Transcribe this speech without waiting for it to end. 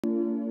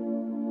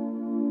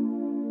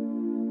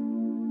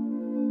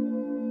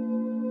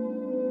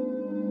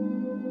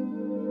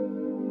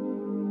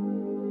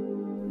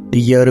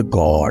Dear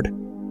God,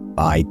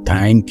 I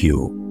thank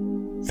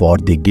you for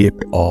the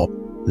gift of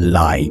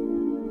life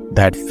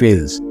that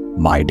fills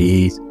my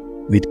days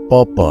with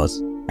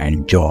purpose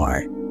and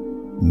joy.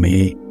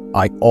 May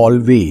I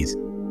always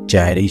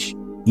cherish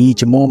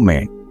each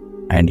moment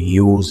and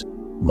use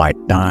my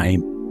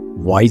time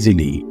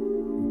wisely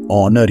to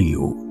honor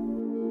you.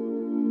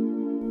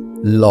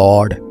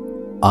 Lord,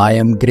 I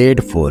am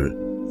grateful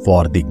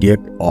for the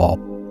gift of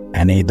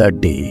another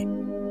day.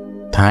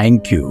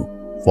 Thank you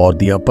for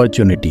the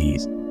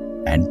opportunities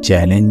and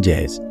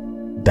challenges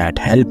that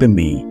help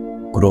me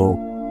grow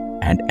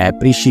and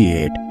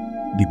appreciate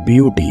the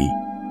beauty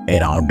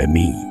around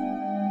me.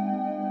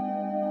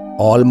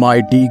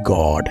 Almighty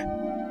God,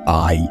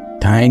 I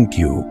thank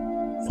you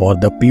for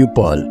the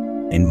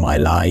people in my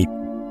life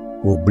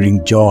who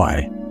bring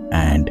joy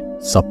and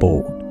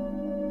support.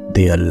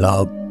 Their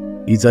love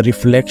is a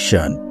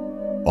reflection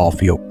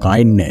of your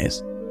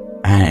kindness,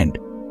 and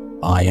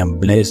I am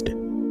blessed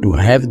to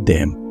have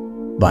them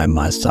by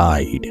my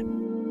side.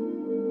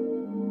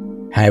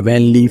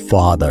 Heavenly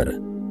Father,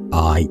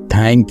 I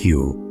thank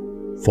you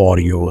for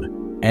your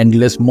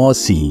endless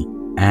mercy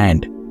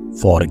and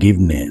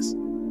forgiveness.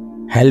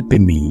 Help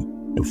me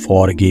to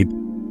forgive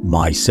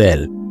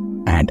myself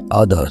and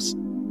others,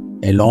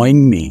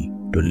 allowing me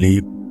to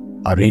live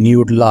a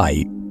renewed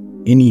life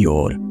in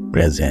your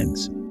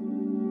presence.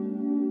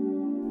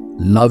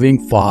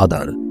 Loving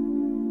Father,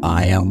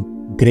 I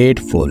am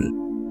grateful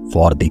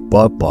for the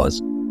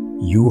purpose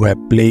you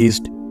have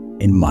placed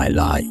in my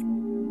life.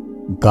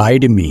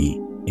 Guide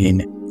me in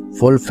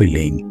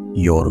fulfilling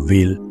your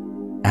will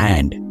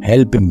and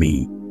help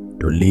me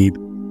to live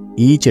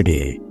each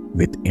day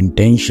with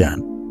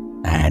intention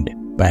and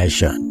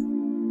passion.